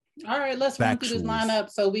All right, let's run through this Factuals. lineup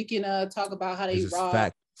so we can talk about how This they is robbed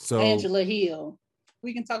fact. So, Angela Hill.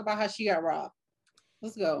 We can talk about how she got robbed.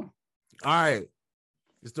 Let's go. all right.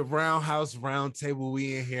 It's the Roundhouse Round Table.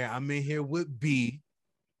 We in here. I'm in here with B,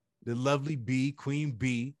 the lovely B, Queen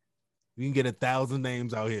B. You can get 1,000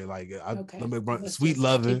 names out here. Like let Okay, me run let's sweet just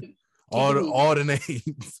loving, keep it moving. all the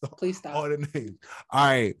names. Please stop. All the names. All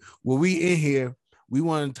right. Well, we in here. We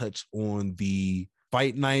want to touch on the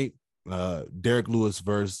fight night, Derek Lewis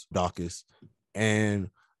versus Dawkins.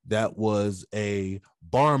 And that was a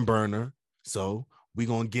barn burner. So we're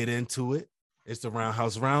gonna get into it. It's the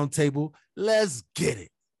Roundhouse Roundtable. Let's get it.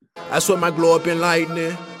 I swear my glow up in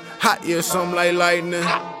lightning. Hot year, something like lightning.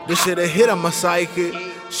 This shit a hit on my psychic.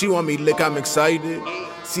 She want me lick, I'm excited.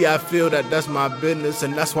 See, I feel that that's my business,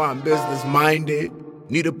 and that's why I'm business minded.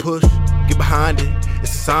 Need a push, get behind it.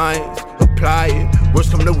 It's science, apply it.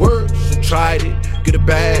 Worst come to worst, you tried it. Get it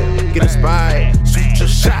bad, get inspired. Shoot your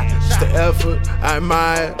shot, just the effort. I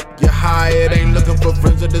admire. You're hired, ain't looking for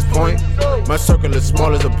friends at this point. My circle is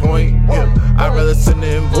small as a point. Yeah, I'd rather send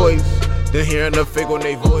an invoice than hearing a fake on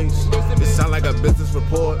their voice. It sound like a business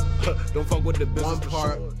report. Don't fuck with the business. One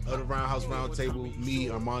part of the Roundhouse Roundtable, me,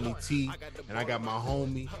 Armani T, and I got my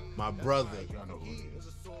homie, my brother.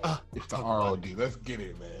 It's the ROD. Let's get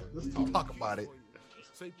it, man. Let's talk about it.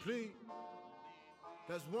 Say please.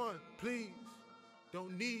 That's one, please.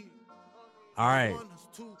 Don't need. All right.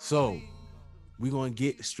 So we're going to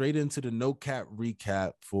get straight into the no cap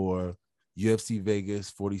recap for UFC Vegas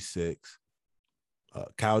 46.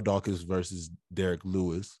 Kyle Dawkins versus Derek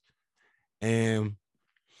Lewis. And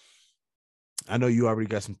I know you already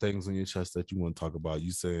got some things on your chest that you want to talk about.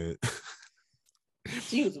 You said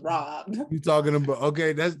she was robbed. You talking about,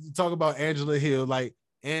 okay, let's talk about Angela Hill. Like,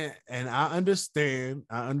 and I understand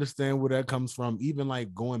where that comes from. Even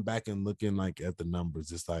like going back and looking like at the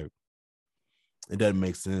numbers, it's like it doesn't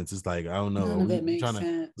make sense. It's like, I don't know. None of it makes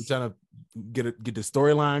sense. We're trying to get the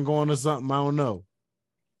storyline going or something. I don't know.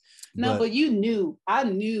 No, but you knew. I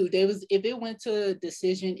knew there was, if it went to a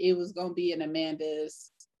decision, it was gonna be in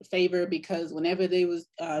Amanda's favor, because whenever they was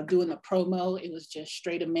doing the promo, it was just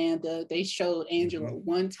straight Amanda. They showed Angela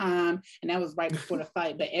one time, and that was right before the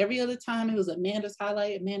fight. But every other time it was Amanda's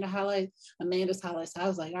highlight, Amanda's highlight. So I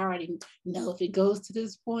was like, I already know if it goes to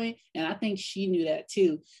this point, and I think she knew that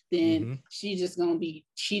too. Then she's just gonna be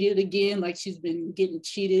cheated again, like she's been getting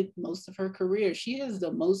cheated most of her career. She has the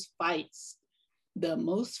most fights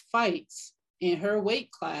in her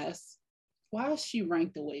weight class. Why is she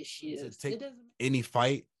ranked the way she is? Take it doesn't any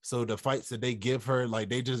fight. So the fights that they give her, like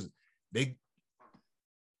they just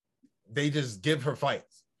give her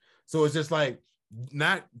fights. So it's just like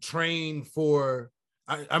not trained for.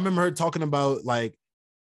 I remember her talking about like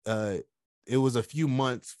it was a few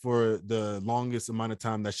months for the longest amount of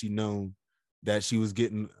time that she known that she was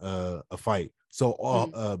getting a fight. So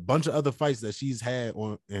a bunch of other fights that she's had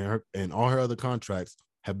on and all her other contracts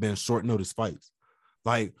have been short notice fights.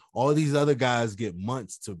 Like all these other guys get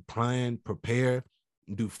months to plan, prepare,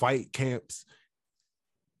 do fight camps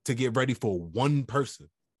to get ready for one person.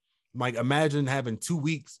 Like imagine having 2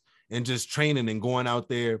 weeks and just training and going out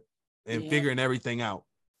there and figuring everything out.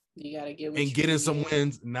 You gotta get and getting some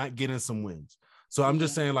wins, not getting some wins. So I'm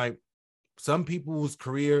just saying, like, some people's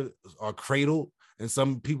career are cradled and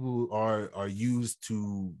some people are used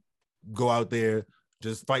to go out there,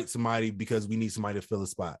 just fight somebody because we need somebody to fill a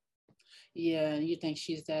spot. Yeah, you think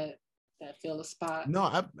she's that fill a spot?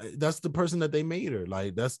 No, that's the person that they made her.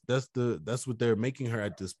 Like that's what they're making her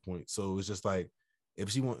at this point. So it's just like if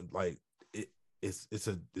she want, like it's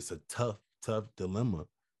a tough dilemma.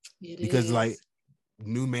 Because like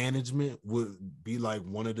new management would be like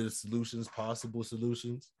one of the possible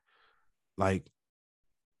solutions. Like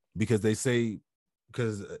because they say,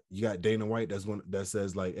 because you got Dana White that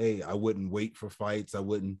says like, hey, I wouldn't wait for fights. I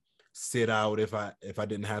wouldn't sit out if I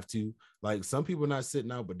didn't have to. Like some people are not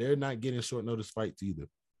sitting out, but they're not getting short notice fights either.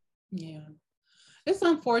 Yeah, it's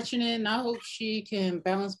unfortunate, and I hope she can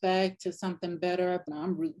bounce back to something better. But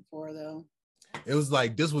I'm rooting for her though. It was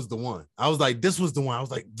like this was the one. I was like, this was the one. I was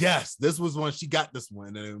like, yes, this was one. She got this one,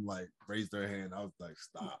 and then like raised her hand. I was like,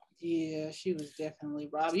 stop. Yeah, she was definitely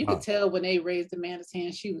robbed. You could tell when they raised Amanda's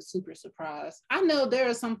hand, she was super surprised. I know there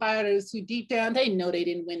are some fighters who deep down they know they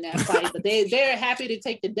didn't win that fight, but they're happy to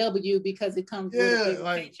take the W because it comes with a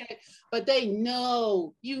paycheck. But they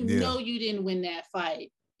know you didn't win that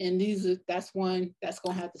fight. And that's one that's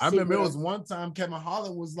gonna have to. I remember it was one time Kevin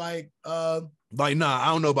Holland was like, nah, I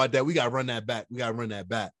don't know about that. We gotta run that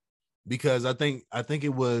back. Because I think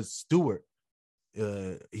it was Stewart.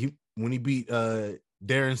 When he beat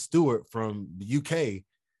Darren Stewart from the UK,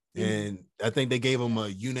 And I think they gave him a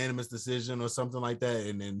unanimous decision or something like that.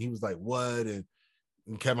 And then he was like, what? And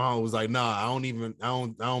Kevin Holland was like, nah, I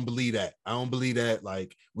don't believe that. I don't believe that.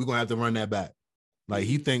 Like, we're gonna have to run that back. Like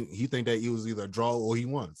he think that he was either a draw or he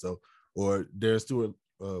won. So, or Darren Stewart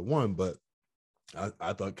won, but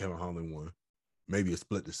I thought Kevin Holland won. Maybe a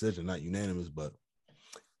split decision, not unanimous. But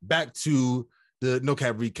back to the No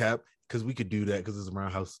Cap recap, because we could do that because it's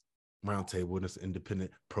a round table and it's an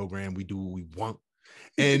independent program. We do what we want.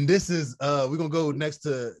 And this is we're gonna go next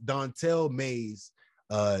to Dontel Mays.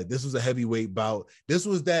 This was a heavyweight bout. This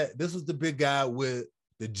was the big guy with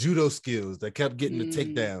the judo skills that kept getting the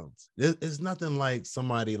takedowns. It's nothing like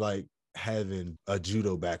somebody like having a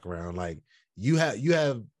judo background. Like you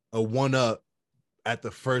have a one up at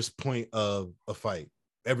the first point of a fight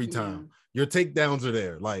every time. Your takedowns are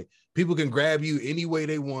there. Like people can grab you any way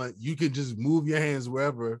they want. You can just move your hands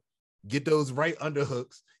wherever, get those right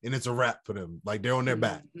underhooks, and it's a wrap for them. Like they're on their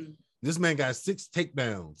back. This man got 6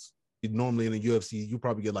 takedowns. Normally in the UFC, you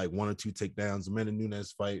probably get like 1 or 2 takedowns. The Amanda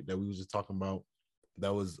Nunes fight that we was just talking about,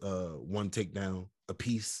 that was 1 takedown a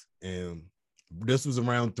piece. And this was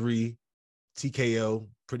around 3 TKO.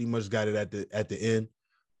 Pretty much got it at the end.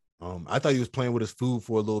 I thought he was playing with his food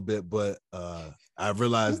for a little bit, but I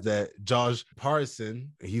realized that Josh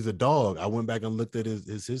Parson, he's a dog. I went back and looked at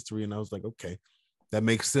his history, and I was like, okay, that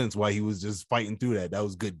makes sense why he was just fighting through that. That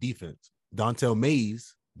was good defense. Dontel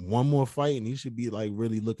Mays, one more fight, and he should be like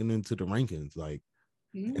really looking into the rankings. Like,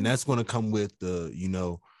 and that's going to come with the,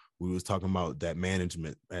 we was talking about that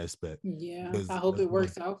management aspect. Yeah, I hope it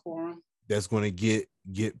works out for him. That's going to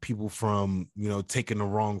get people from, taking the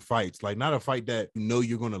wrong fights. Like not a fight that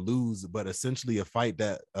you're going to lose, but essentially a fight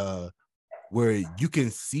that where you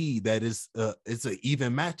can see that it's an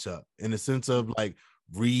even matchup in the sense of like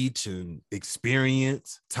reach and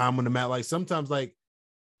experience, time on the mat. Like sometimes like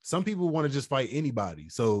some people want to just fight anybody.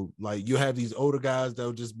 So like you have these older guys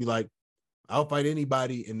that'll just be like, I'll fight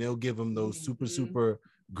anybody, and they'll give them those super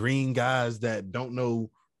green guys that don't know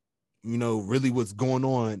really what's going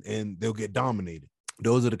on, and they'll get dominated.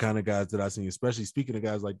 Those are the kind of guys that I seen, especially speaking of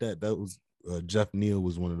guys like that. That was Jeff Neal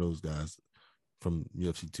was one of those guys from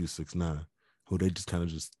UFC 269 who they just kind of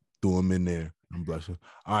just threw him in there. I'm blushing.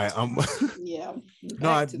 All right. Yeah.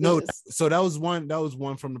 No. So that was one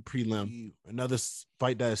from the prelim. Another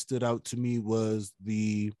fight that stood out to me was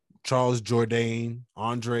the Charles Jourdain,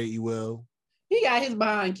 Andre Ewell. He got his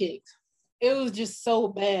behind kicked. It was just so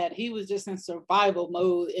bad. He was just in survival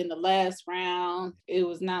mode in the last round. It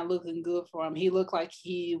was not looking good for him. He looked like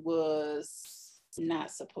he was not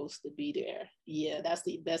supposed to be there. Yeah, that's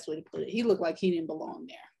the best way to put it. He looked like he didn't belong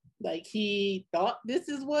there. Like he thought this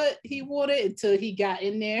is what he wanted until he got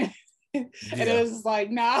in there. And it was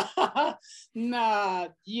like, nah,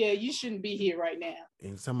 yeah, you shouldn't be here right now.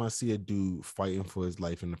 Anytime I see a dude fighting for his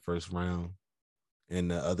life in the first round and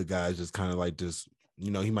the other guy's just kind of like just,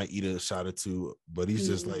 he might eat a shot or two, but he's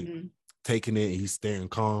just like taking it and he's staying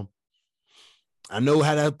calm. I know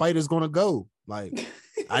how that fight is going to go. Like,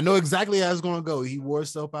 I know exactly how it's going to go. He wore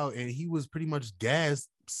himself out and he was pretty much gassed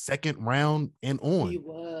second round and on. He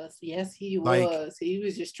was. Yes, he was. He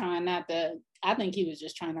was just trying not to, I think he was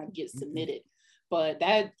just trying not to get submitted. But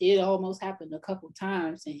it almost happened a couple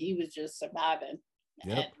times and he was just surviving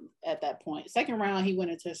at that point. Second round, he went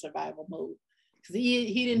into survival mode because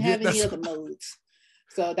he didn't have any other modes.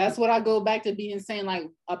 So that's what I go back to being saying like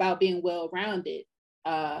about being well-rounded.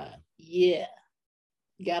 You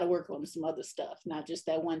got to work on some other stuff, not just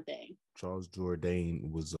that one thing. Charles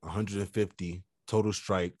Jourdain was 150 total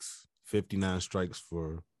strikes, 59 strikes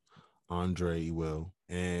for Andre Ewell,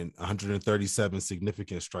 and 137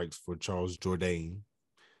 significant strikes for Charles Jourdain,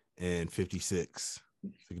 and 56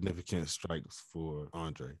 significant strikes for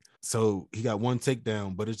Andre. So he got 1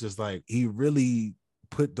 takedown, but it's just like he really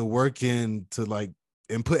put the work in to like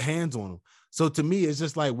and put hands on him. So to me, it's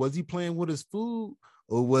just like, was he playing with his food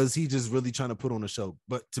or was he just really trying to put on a show?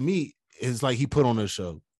 But to me, it's like he put on a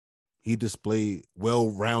show. He displayed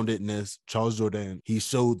well-roundedness. Charles Jourdain, he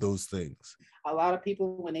showed those things. A lot of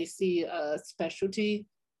people, when they see a specialty,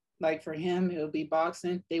 like for him, it'll be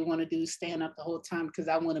boxing. They want to do stand up the whole time because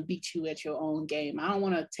I want to beat you at your own game. I don't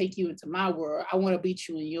want to take you into my world. I want to beat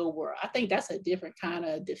you in your world. I think that's a different kind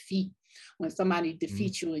of defeat when somebody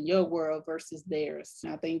defeats you in your world versus theirs.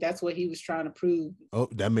 And I think that's what he was trying to prove. Oh,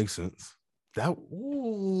 that makes sense. Oh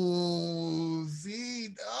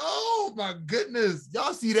my goodness.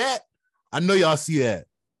 Y'all see that? I know y'all see that.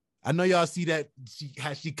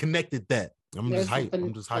 She connected that. I'm just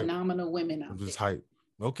hyped. Phenomenal women out I'm just there. hyped.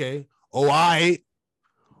 Okay. Oh, I.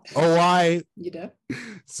 You done?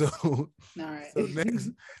 So, all right. So next,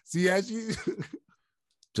 see,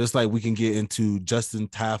 Just like we can get into Justin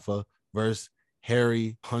Taffa versus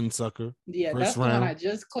Harry Hunsucker. Yeah, first that's round. the one I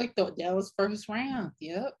just clicked on. That was first round.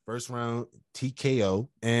 Yep. First round TKO.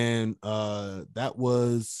 And that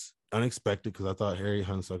was unexpected because I thought Harry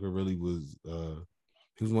Hunsucker really was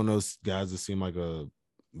he was one of those guys that seemed like a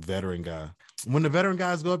veteran guy. When the veteran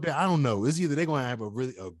guys go up there, I don't know. It's either they're gonna have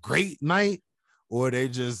a great night or they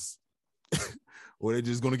just or they're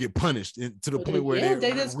just gonna get punished to the point where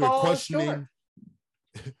they just we're fall questioning.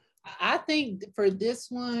 short. I think for this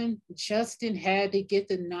one, Justin had to get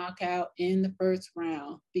the knockout in the first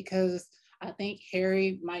round because I think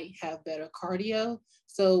Harry might have better cardio.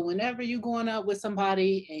 So whenever you're going out with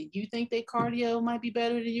somebody and you think their cardio might be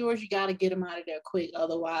better than yours, you got to get them out of there quick.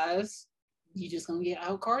 Otherwise, you're just going to get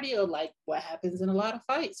out cardio, like what happens in a lot of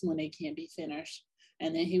fights when they can't be finished.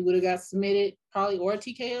 And then he would have got submitted probably or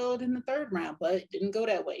TKO'd in the third round, but it didn't go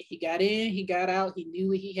that way. He got in, he got out, he knew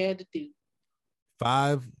what he had to do.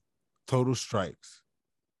 5 total strikes.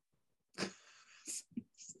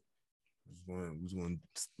 We're going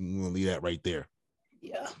to leave that right there.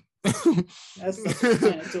 Yeah. That's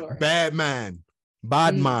explanatory. Badman.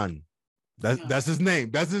 That's his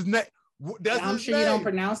name. That's his name. I'm sure you don't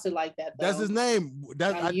pronounce it like that, though. That's his name.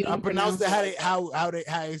 I pronounced it how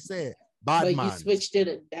they say it. Badman. But you switched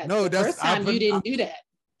it. The first time you didn't do that.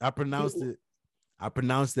 I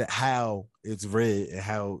pronounced it how it's read and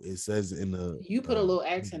how it says in the. You put a little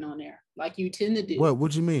accent on there, like you tend to do.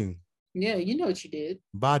 What you mean? Yeah, you know what you did.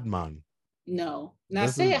 Badman. No, now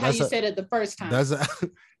say it how you said it the first time.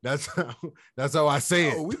 That's how I say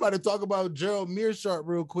it. We about to talk about Gerald Meerschaert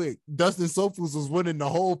real quick. Dustin Sofus was winning the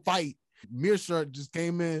whole fight. Meerschaert just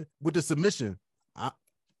came in with the submission.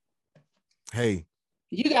 Hey.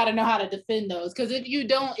 You got to know how to defend those, because if you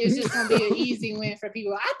don't, it's just going to be an easy win for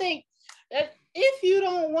people. I think that if you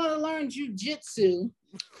don't want to learn jiu-jitsu,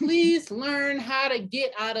 please learn how to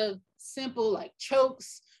get out of simple like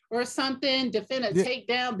chokes or something, defend a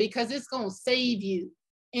takedown, because it's going to save you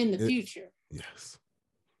in the future.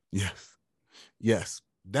 Yes.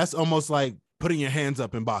 That's almost like putting your hands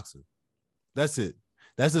up in boxing. That's it.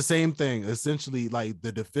 That's the same thing. Essentially, like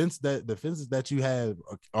the defenses that you have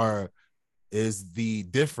is the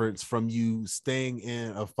difference from you staying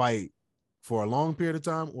in a fight for a long period of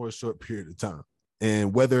time or a short period of time,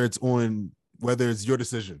 and whether it's your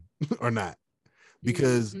decision or not.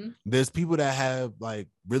 Because there's people that have like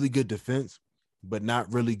really good defense, but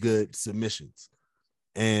not really good submissions.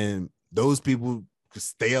 And those people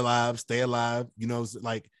stay alive, you know,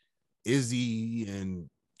 like Izzy and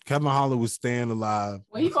Kevin Holland was staying alive.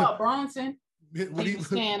 When he fought Bronson, he was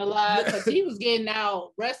staying alive because he was getting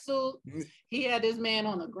out wrestled. He had this man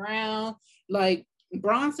on the ground. Like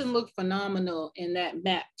Bronson looked phenomenal in that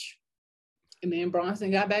match. And then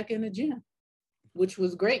Bronson got back in the gym, which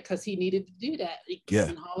was great because he needed to do that.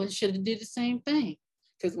 Kevin Holland should have did the same thing.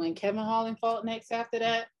 Because when Kevin Holland fought next after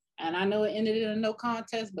that, and I know it ended in a no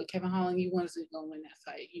contest, but Kevin Holland, you wasn't going to win that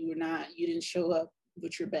fight. You didn't show up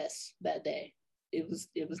with your best that day. It was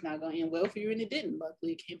not going to end well for you, and it didn't.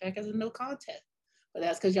 Luckily, it came back as a no contest. But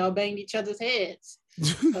that's because y'all banged each other's heads.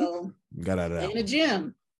 So got out of that in the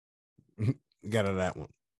gym. Got out of that one.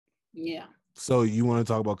 Yeah. So you want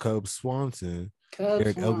to talk about Cub Swanson?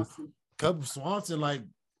 Cub Swanson, like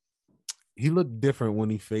he looked different when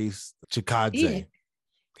he faced Chikadze.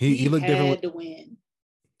 He looked different. To win.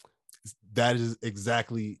 That is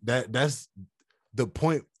exactly that. That's the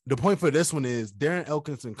point. The point for this one is Darren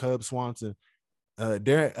Elkins and Cub Swanson.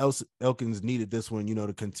 Darren Elkins needed this one, you know,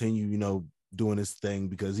 to continue, you know, doing his thing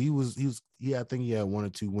because I think he had 1 or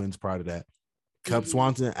 2 wins prior to that. Cub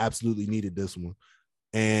Swanson absolutely needed this one.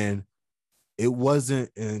 And it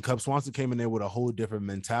wasn't, and Cub Swanson came in there with a whole different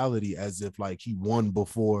mentality as if like he won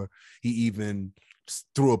before he even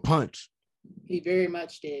threw a punch. He very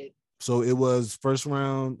much did. So it was first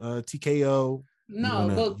round TKO.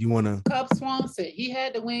 No, Cub Swanson, he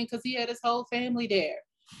had to win because he had his whole family there.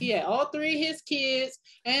 He had all 3 of his kids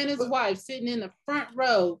and his wife sitting in the front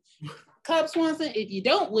row. Cub Swanson, if you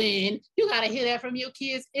don't win, you got to hear that from your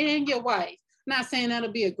kids and your wife. Not saying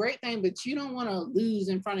that'll be a great thing, but you don't want to lose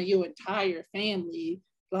in front of your entire family.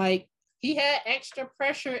 Like, he had extra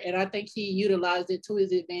pressure, and I think he utilized it to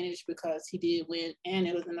his advantage because he did win, and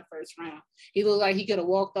it was in the first round. He looked like he could have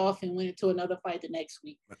walked off and went into another fight the next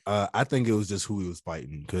week. I think it was just who he was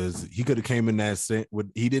fighting because he could have came in that same.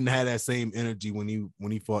 He didn't have that same energy when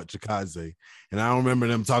he fought Chikadze, and I don't remember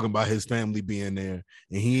them talking about his family being there,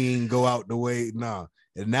 and he didn't go out the way. Nah,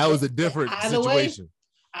 and that was a different situation.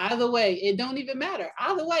 Either way, it don't even matter.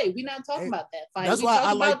 Either way, we're not talking about that fight. That's we why talking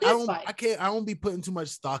I like. about this fight. I don't be putting too much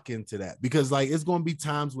stock into that because like it's gonna be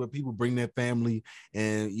times where people bring their family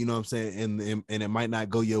and you know what I'm saying, and it might not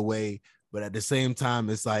go your way, but at the same time,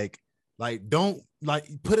 it's like don't like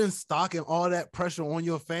put in stock and all that pressure on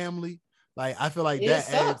your family. Like I feel like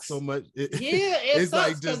that adds so much. It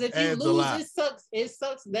sucks because like if you lose, it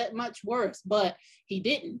sucks that much worse. But he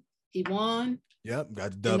didn't. He won. Yep,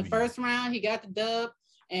 got the W. In the first round, he got the dub.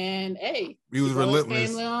 And hey, he was relentless.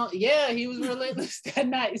 He was relentless that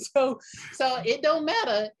night. So it don't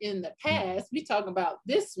matter in the past. We talking about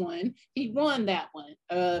this one. He won that one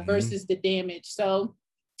versus the damage. So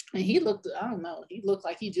and he looked, I don't know, he looked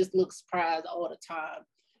like he just looked surprised all the time.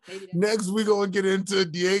 Next, we're gonna get into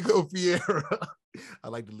Diego Ferreira. I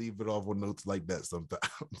like to leave it off with notes like that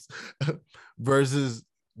sometimes. Versus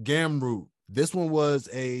Gamrot. This one was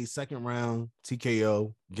a second round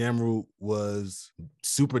TKO. Gamrot was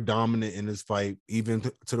super dominant in this fight, even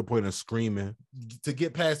to the point of screaming. To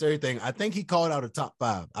get past everything, I think he called out a top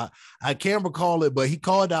 5. I can't recall it, but he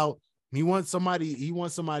called out. He wants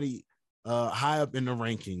somebody high up in the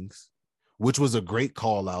rankings, which was a great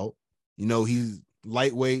call out. You know, he's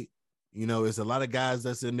lightweight. You know, there's a lot of guys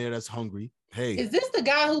that's in there that's hungry. Hey, is this the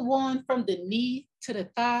guy who won from the knee to the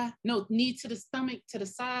thigh? No, knee to the stomach to the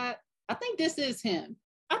side. I think this is him.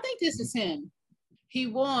 He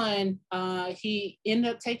won. He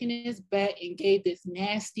ended up taking his back and gave this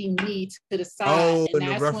nasty knee to the side. Oh, and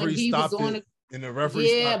that's the referee when he stopped was on it. And the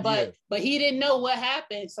referee stopped, but he didn't know what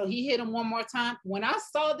happened. So he hit him one more time. When I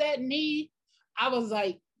saw that knee, I was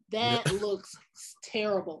like, that looks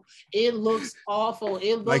terrible. It looks awful.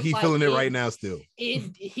 It looks like he's feeling it right now still.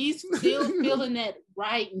 He's still feeling it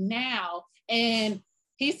right now. And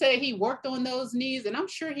he said he worked on those knees, and I'm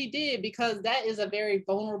sure he did because that is a very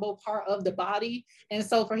vulnerable part of the body. And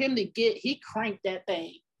so for him to he cranked that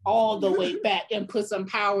thing all the way back and put some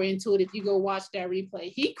power into it. If you go watch that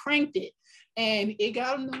replay, he cranked it and it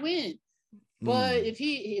got him the win. But if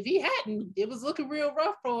he hadn't, it was looking real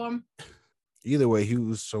rough for him. Either way, he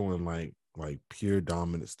was showing like pure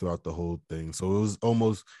dominance throughout the whole thing. So it was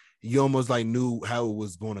almost like knew how it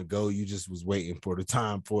was going to go. You just was waiting for the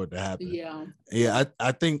time for it to happen. Yeah.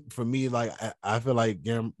 I think for me, like I feel like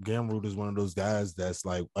Gamrot is one of those guys that's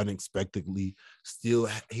like unexpectedly still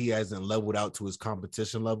he hasn't leveled out to his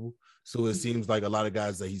competition level. So it seems like a lot of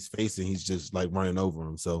guys that he's facing, he's just like running over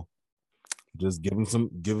him. So just give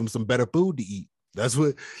him some better food to eat. That's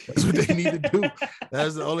what they need to do.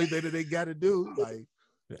 That's the only thing that they got to do.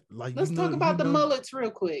 Like let's talk about the mullets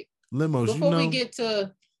real quick. Limos, before we get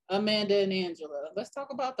to Amanda and Angela, let's talk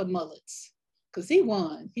about the mullets because he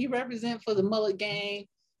won. He represent for the mullet gang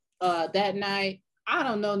that night. I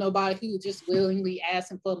don't know nobody who just willingly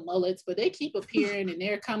asking for mullets, but they keep appearing and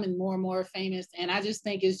they're coming more and more famous. And I just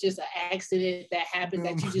think it's just an accident that happened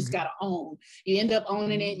that you just got to own. You end up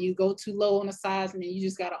owning it. You go too low on the size and then you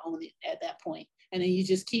just got to own it at that point. And then you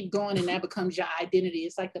just keep going and that becomes your identity.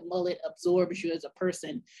 It's like the mullet absorbs you as a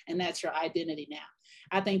person and that's your identity now.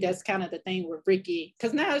 I think that's kind of the thing with Ricky,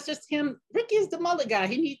 because now it's just him. Ricky is the mullet guy.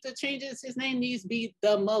 He needs to change his name needs to be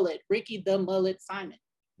the mullet. Ricky the Mullet Simon.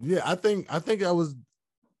 Yeah, I think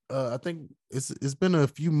it's been a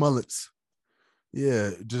few mullets. Yeah,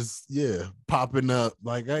 popping up.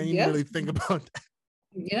 Like I ain't really think about that.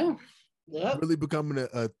 Yeah. Yep. Really becoming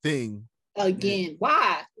a thing. Again.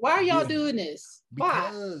 Why are y'all doing this?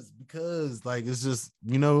 Because like it's just,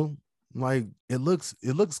 you know, like it looks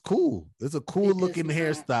cool. It's a cool looking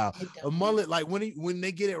hairstyle. A mullet, like when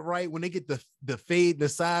they get it right, when they get the fade, the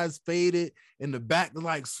sides faded and the back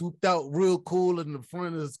like swooped out real cool and the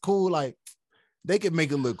front is cool, like they can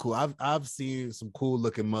make it look cool. I've seen some cool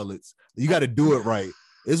looking mullets. You got to do it right.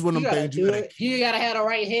 It's one of them things you gotta have the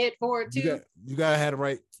right head for it too. You gotta have the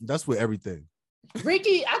right. That's with everything.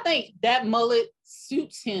 Ricky, I think that mullet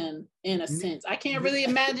suits him in a sense. I can't really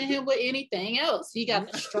imagine him with anything else. He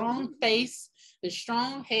got the strong face, the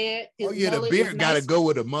strong head. The beard got to go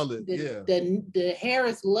with a mullet. The hair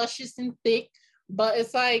is luscious and thick, but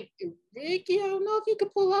it's like, Ricky, I don't know if you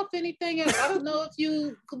could pull off anything else. I don't know if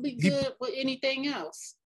you could be good with anything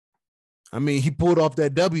else. I mean, he pulled off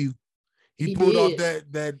that W. He pulled off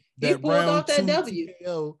that round two W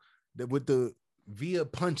TKO with the via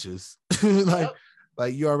punches.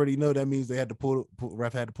 Like you already know that means they had to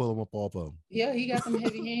ref had to pull him up off of him. Yeah, he got them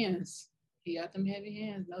heavy hands.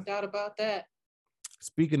 No doubt about that.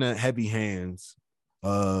 Speaking of heavy hands,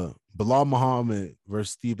 Bilal Muhammad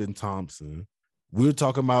versus Stephen Thompson. We were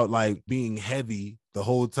talking about like being heavy the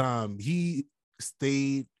whole time. He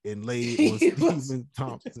stayed and laid on Stephen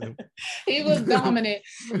Thompson. He was dominant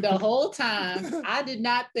the whole time. I did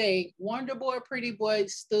not think Wonder Boy, Pretty Boy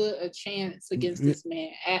stood a chance against this man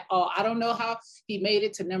at all. I don't know how he made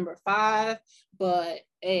it to number 5, but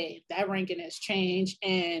hey, that ranking has changed.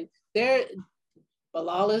 And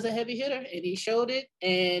Bilal is a heavy hitter, and he showed it,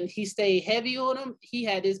 and he stayed heavy on him. He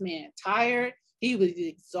had this man tired. He was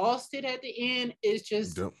exhausted at the end. It's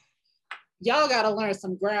just... Yep. Y'all got to learn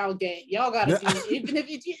some ground game. Y'all got to be, even if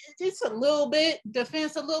it's a little bit,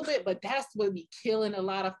 defense a little bit, but that's what be killing a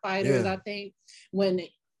lot of fighters, I think.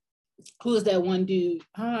 Who was that one dude?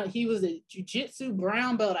 He was a jiu-jitsu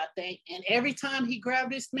brown belt, I think. And every time he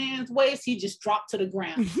grabbed this man's waist, he just dropped to the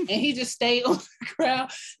ground. And he just stayed on the ground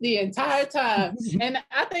the entire time. And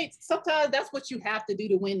I think sometimes that's what you have to do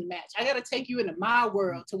to win the match. I got to take you into my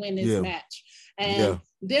world to win this match. And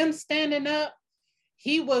them standing up,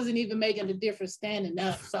 he wasn't even making a difference standing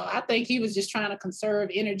up. So I think he was just trying to conserve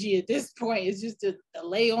energy at this point. It's just to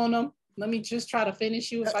lay on him. Let me just try to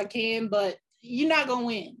finish you if I can, but you're not going to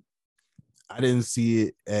win. I didn't see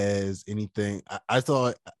it as anything. I saw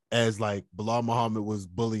it as like Bilal Muhammad was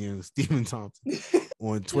bullying Stephen Thompson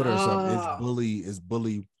on Twitter or something. It's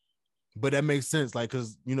bully. But that makes sense. Like,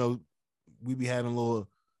 cause we be having a little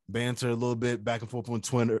banter a little bit back and forth on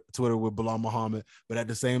Twitter with Bilal Muhammad, but at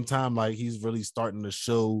the same time, like, he's really starting to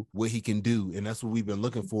show what he can do, and that's what we've been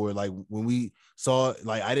looking for. Like, when we saw,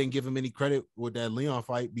 like, I didn't give him any credit with that Leon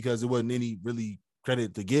fight because there wasn't any really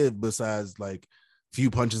credit to give besides like a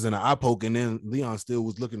few punches and an eye poke, and then Leon still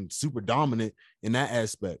was looking super dominant in that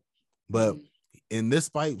aspect. But in this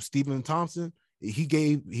fight, Stephen Thompson, he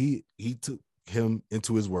took him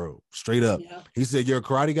into his world straight up. He said, "You're a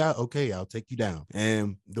karate guy? Okay, I'll take you down."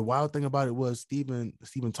 And the wild thing about it was Stephen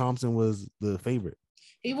Thompson was the favorite.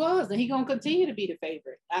 He was, and he's gonna continue to be the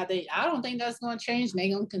favorite. I don't think that's gonna change.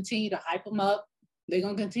 They're gonna continue to hype him up. They're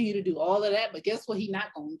gonna continue to do all of that. But guess what? He's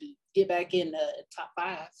not gonna do? Get back in the top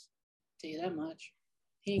 5. Tell you that much.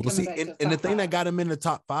 He ain't coming back to the top and the thing 5. that got him in the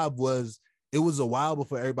top 5 was it was a while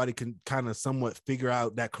before everybody can kind of somewhat figure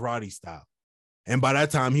out that karate style. And by that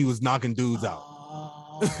time, he was knocking dudes out.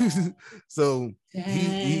 So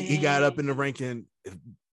he got up in the ranking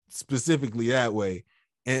specifically that way.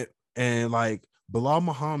 And like Bilal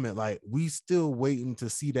Muhammad, like, we still waiting to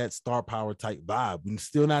see that star power type vibe. We're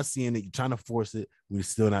still not seeing it. You're trying to force it. We're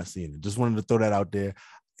still not seeing it. Just wanted to throw that out there.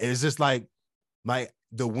 It's just like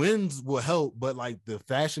the wins will help, but like the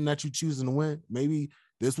fashion that you choosing to win, maybe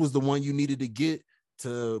this was the one you needed to get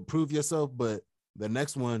to prove yourself, but the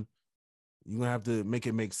next one, you're gonna have to make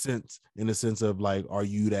it make sense in the sense of like, are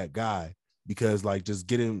you that guy? Because like just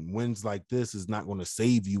getting wins like this is not going to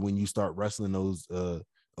save you when you start wrestling those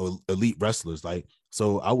elite wrestlers. Like,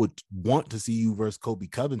 so I would want to see you versus Kobe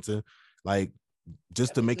Covington, like,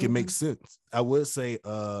 just to make it make sense. I would say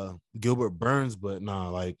Gilbert Burns, but nah,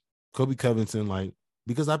 like Kobe Covington, like,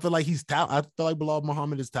 because I feel like he's I feel like Bilal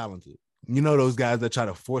Muhammad is talented. You know, those guys that try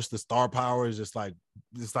to force the star power is just like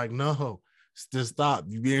no. Just stop.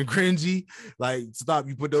 You being cringy. Like, stop.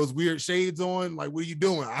 You put those weird shades on. Like, what are you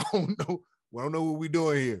doing? I don't know. I don't know what we're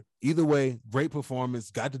doing here. Either way, great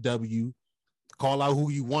performance. Got the W. Call out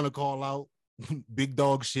who you want to call out. Big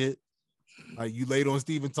dog shit. Like, you laid on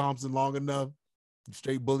Stephen Thompson long enough. You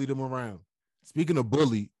straight bullied him around. Speaking of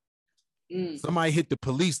bully, somebody hit the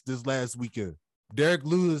police this last weekend. Derek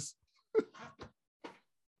Lewis.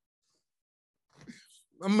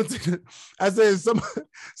 I said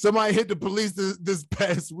somebody hit the police this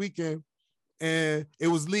past weekend, and it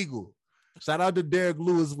was legal. Shout out to Derek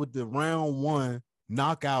Lewis with the round 1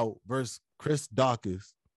 knockout versus Chris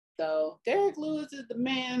Daukaus. So Derek Lewis is the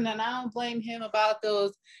man, and I don't blame him about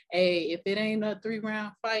those. Hey, if it ain't a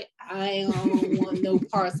 3-round fight, I don't want no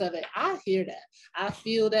parts of it. I hear that. I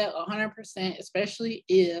feel that 100%, especially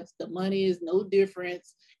if the money is no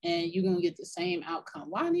difference and you're gonna get the same outcome.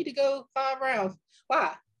 Why need to go 5 rounds?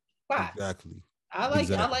 Why? Exactly. I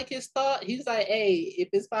like his thought. He's like, hey, if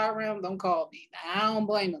it's 5 rounds, don't call me. I don't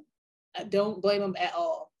blame him. I don't blame him at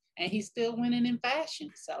all. And he's still winning in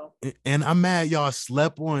fashion. So, and I'm mad y'all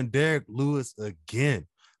slept on Derek Lewis again.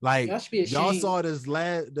 Like, y'all saw the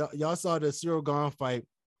Ciryl Gane fight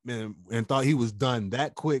and thought he was done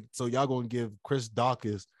that quick. So y'all gonna give Chris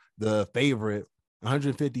Daukaus the favorite,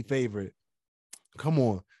 150 favorite. Come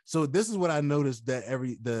on. So this is what I noticed that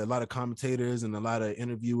a lot of commentators and a lot of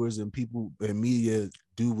interviewers and people in media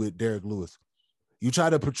do with Derek Lewis. You try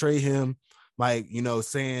to portray him like,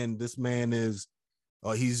 saying this man is,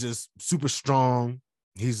 he's just super strong.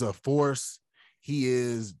 He's a force. He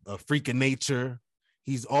is a freak of nature.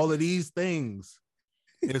 He's all of these things,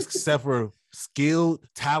 except for skilled,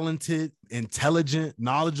 talented, intelligent,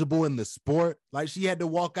 knowledgeable in the sport. Like she had to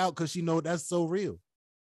walk out because she know that's so real.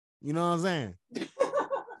 You know what I'm saying?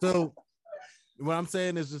 So what I'm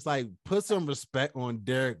saying is just like put some respect on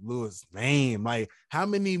Derek Lewis' name. Like how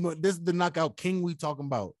many more, this is the knockout king we talking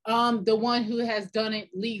about. The one who has done it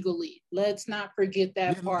legally. Let's not forget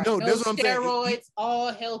that part. No, no steroids,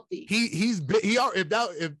 all healthy.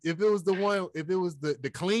 If it was the one, if it was the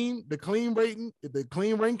clean rating, the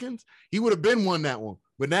clean rankings, he would have been won that one.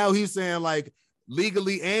 But now he's saying like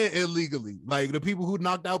legally and illegally, like the people who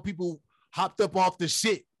knocked out people hopped up off the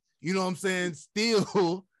shit. You know what I'm saying?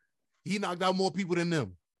 Still, he knocked out more people than them.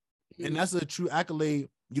 Mm-hmm. And that's a true accolade.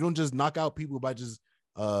 You don't just knock out people by just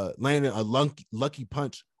landing a lucky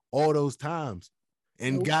punch all those times.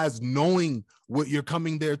 And guys knowing what you're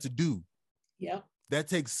coming there to do. Yeah. That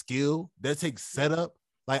takes skill. That takes setup.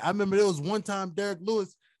 Like I remember there was one time Derek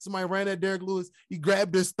Lewis, somebody ran at Derek Lewis. He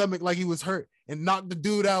grabbed his stomach like he was hurt and knocked the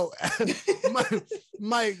dude out.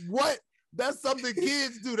 Mike, what? That's something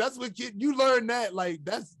kids do. That's what you learn that. Like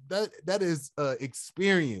that is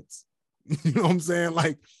experience. You know what I'm saying?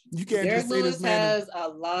 Like you can't Derek just say Lewis this man has a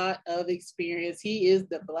lot of experience. He is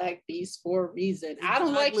the Black Beast for a reason. Exactly. I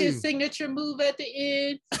don't like his signature move at the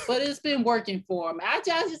end, but it's been working for him. I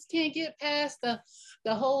just can't get past the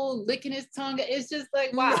whole licking his tongue. It's just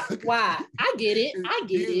like why? I get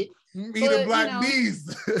it. Me the Black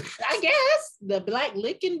Beast. I guess the Black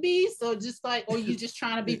licking beast, or you just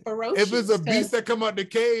trying to be ferocious. If it's a beast that come out the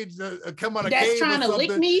cage, come out of cage trying to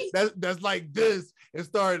lick me, that's like this and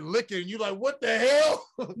start licking. You like, what the hell?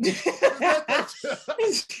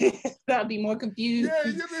 I'd be more confused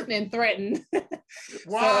than threatened.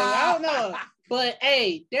 Wow. So I don't know. But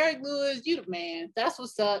hey, Derek Lewis, you the man. That's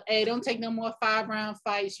what's up. Hey, don't take no more 5-round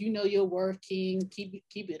fights. You know your worth, King. Keep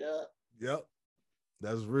it up. Yep.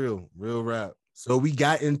 That's real rap. So we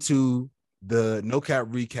got into the no cap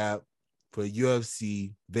recap for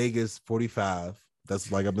UFC Vegas 45.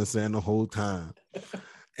 That's like I've been saying the whole time.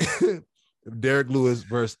 Derek Lewis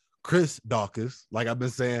versus Chris Daukaus, like I've been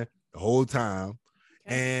saying the whole time.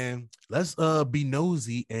 And let's be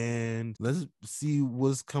nosy and let's see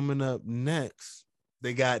what's coming up next.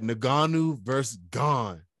 They got Ngannou versus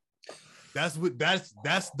Gane. That's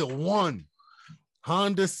the one.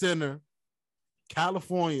 Honda Center,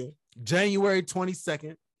 California, January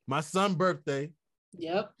 22nd. My son's birthday.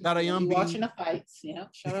 Yep. Shout out Young B. Watching the fights. Yep.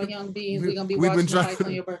 Shout out Young B. We're gonna be watching the fights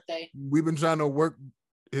on your birthday. We've been trying to work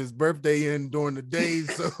his birthday in during the day,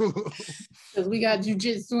 so because we got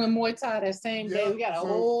jiu-jitsu and Muay Thai that same day. We got a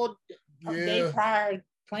whole day prior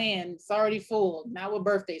planned. It's already full. Not with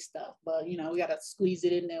birthday stuff, but we gotta squeeze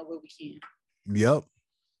it in there where we can. Yep.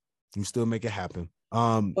 You still make it happen.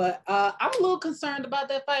 But I'm a little concerned about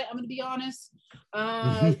that fight. I'm gonna be honest.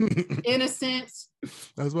 In a sense.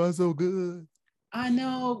 That's why it's so good. I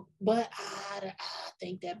know, but I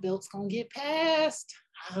think that belt's gonna get passed.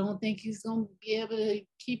 I don't think he's gonna be able to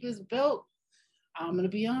keep his belt. I'm gonna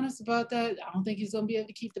be honest about that. I don't think he's gonna be able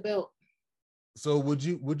to keep the belt. So would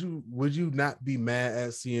you not be mad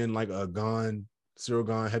at seeing like a Cyril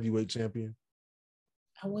Gane heavyweight champion?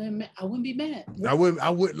 I wouldn't be mad. I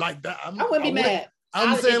would like that. I wouldn't be mad.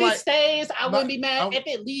 I'm saying if like it stays, I wouldn't be mad. If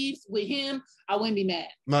it leaves with him, I wouldn't be mad.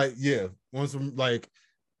 Like once like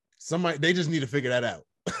somebody, they just need to figure that out.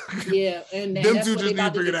 Yeah, and them two just need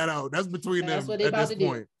to figure that out. That's between them what they at this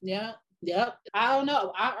point. Yeah, yep. I don't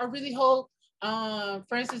know. I really hope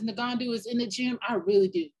Francis Ngannou is in the gym. I really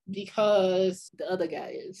do, because the other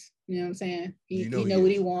guy is. You know what I'm saying? He know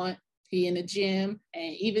what he want. He in the gym,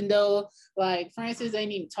 and even though like Francis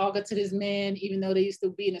ain't even talking to this man, even though they used to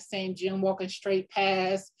be in the same gym, walking straight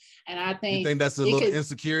past, and I think that's a little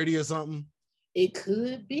insecurity or something. It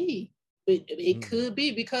could be, but it could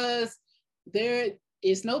be because there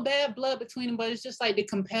is no bad blood between them, but it's just like the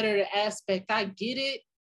competitor aspect. I get it,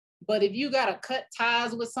 but if you gotta cut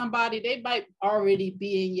ties with somebody, they might already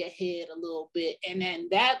be in your head a little bit, and then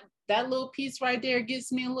that little piece right there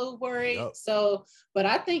gets me a little worried. Yep. So, but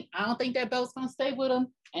I don't think that belt's gonna stay with him.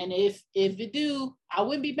 And if it do, I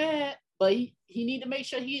wouldn't be mad. But he need to make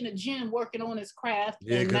sure he in the gym working on his craft.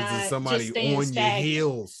 Yeah, because there's somebody on your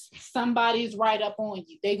heels. Somebody's right up on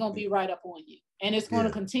you. They're gonna be right up on you. And it's going to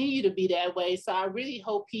continue to be that way. So I really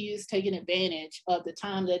hope he is taking advantage of the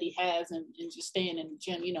time that he has and just staying in the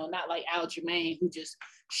gym, not like Aljamain, who just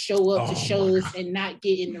show up to shows and not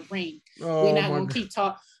get in the ring. We're not going to keep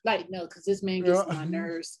talking. Like, no, because this man gets on my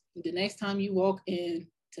nerves. The next time you walk in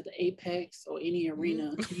to the Apex or any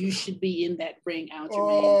arena, you should be in that ring, Aljamain.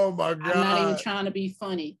 Oh, my God. I'm not even trying to be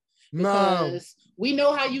funny. Because we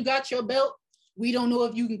know how you got your belt. We don't know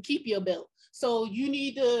if you can keep your belt. So you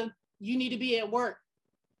need to be at work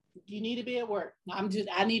You need to be at work.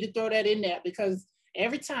 I need to throw that in there because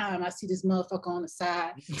every time I see this motherfucker on the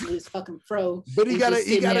side with his fucking fro. But he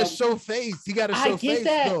gotta show face. He gotta show face.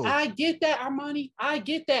 I get that, Armani. I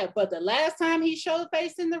get that. But the last time he showed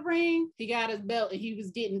face in the ring, he got his belt and he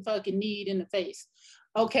was getting fucking kneed in the face.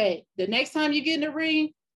 Okay, the next time you get in the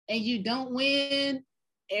ring and you don't win,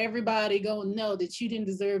 everybody gonna know that you didn't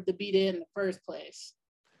deserve to be there in the first place.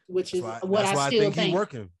 Which is what I still think. He's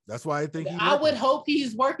working. That's why I think he's working. I would hope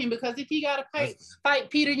he's working because if he got to fight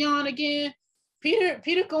Peter Yan again, Peter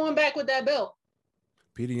going back with that belt.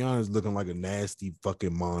 Peter Yan is looking like a nasty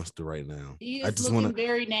fucking monster right now. He is looking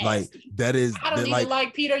very nasty. Like that is. I don't even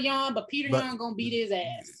like Peter Yan, but Peter Yan gonna beat his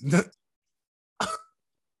ass.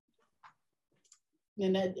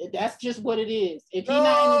 And that's just what it is. If he's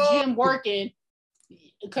not in the gym working.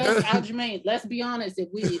 Because Aljamain, let's be honest,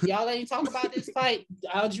 if y'all ain't talking about this fight,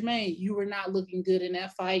 Aljamain, you were not looking good in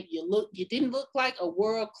that fight. You didn't look like a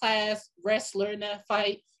world-class wrestler in that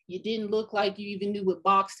fight. You didn't look like you even knew what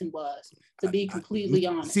boxing was, to be completely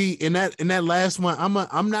honest. See, in that last one,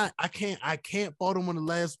 I can't fault him on the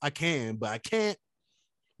last. I can, but I can't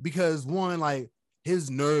because one, like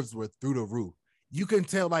his nerves were through the roof. You can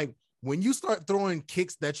tell, like when you start throwing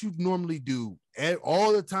kicks that you normally do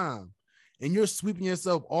all the time. And you're sweeping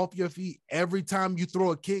yourself off your feet every time you throw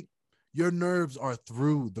a kick, your nerves are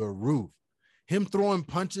through the roof. Him throwing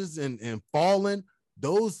punches and falling,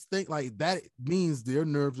 those things like that means their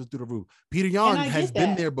nerves are through the roof. Peter Yan has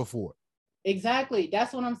been there before. Exactly.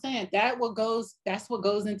 That's what I'm saying. That's what goes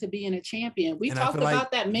into being a champion. We talked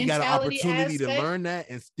about that mentality. You got an opportunity to learn that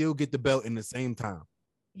and still get the belt in the same time.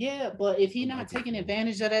 Yeah, but if he's not taking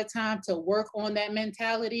advantage of that time to work on that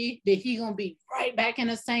mentality, then he's gonna be right back in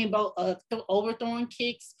the same boat of overthrowing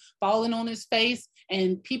kicks, falling on his face,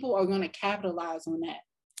 and people are gonna capitalize on that.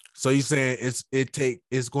 So you're saying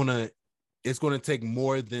it's gonna take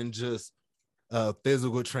more than just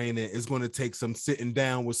physical training. It's gonna take some sitting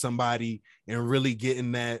down with somebody and really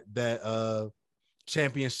getting that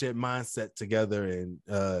championship mindset together and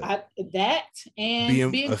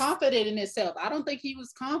being confident in himself. I don't think he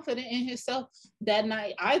was confident in himself that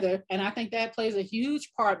night either, and I think that plays a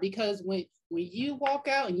huge part because when you walk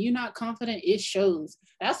out and you're not confident, it shows.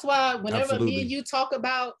 That's why whenever me and you talk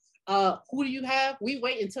about who do you have, we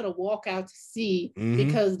wait until the walkout to see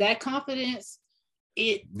because that confidence,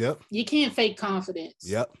 you can't fake confidence.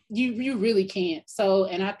 You really can't. So,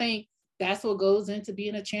 and I think that's what goes into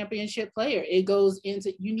being a championship player. It goes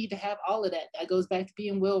into, you need to have all of that. That goes back to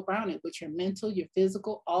being well-rounded with your mental, your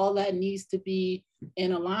physical, all that needs to be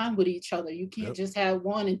in a line with each other. You can't just have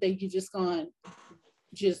one and think you're just going to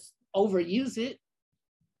just overuse it.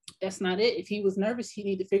 That's not it. If he was nervous, he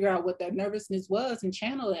need to figure out what that nervousness was and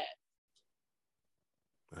channel that.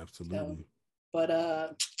 Absolutely. So, but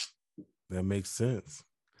that makes sense.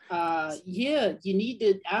 You need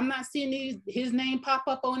to. I'm not seeing his name pop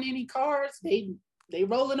up on any cards. They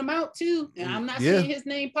rolling them out too, and I'm not seeing his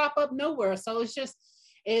name pop up nowhere. So it's just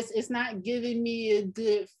it's not giving me a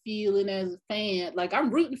good feeling as a fan. Like, I'm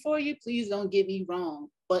rooting for you. Please don't get me wrong,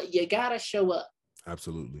 but you gotta show up.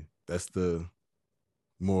 Absolutely, that's the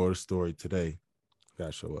moral of the story today. You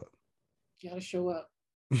gotta show up. You gotta show up.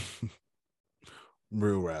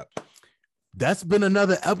 Real rap. That's been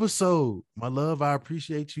another episode, my love. I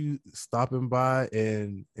appreciate you stopping by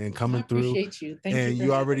and coming through. I appreciate you. Thank and you.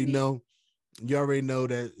 You already know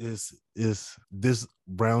that is this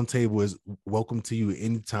round table is welcome to you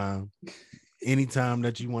anytime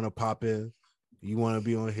that you want to pop in. You want to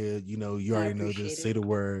be on here, you already know, just say the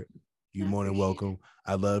word. You're more than welcome.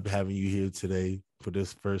 I love having you here today for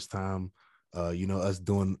this first time. Us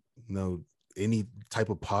doing any type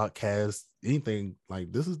of podcast, anything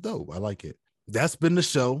like this is dope. I like it. That's been the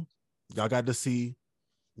show. Y'all got to see,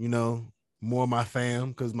 more of my fam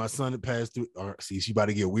because my son had passed through. Or see, she about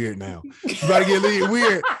to get weird now. She about to get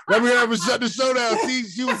weird. Let me have shut the show down. See,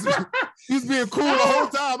 she was being cool the whole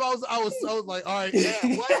time. I was like, all right, yeah,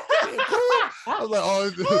 what? Cool. I was like,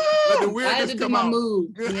 let the weirdness I had to come do my out.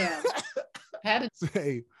 move. Yeah. Had to.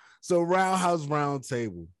 Hey, so Roundhouse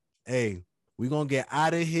Roundtable. Hey, we gonna get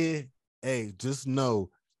out of here. Hey, just know,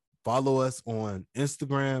 follow us on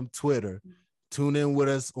Instagram, Twitter. Tune in with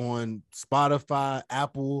us on Spotify,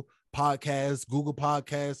 Apple Podcasts, Google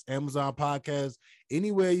Podcasts, Amazon Podcasts,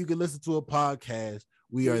 anywhere you can listen to a podcast.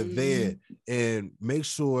 We are there. And make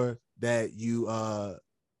sure that you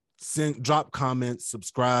drop comments,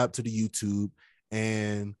 subscribe to the YouTube,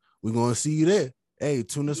 and we're gonna see you there. Hey,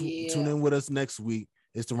 tune in with us next week.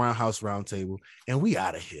 It's the Roundhouse Roundtable, and we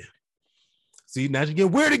out of here. See, now you get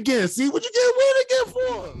weird again. See what you get weird again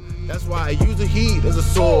for? That's why I use the heat as a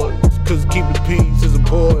sword. Cause keep the peace is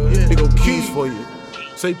important. They go keys for you.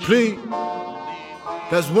 Say please.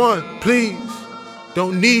 That's one, please.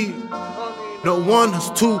 Don't need no one.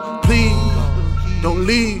 That's two, please. Don't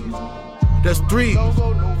leave. That's 3, 4.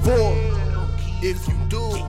 If you do.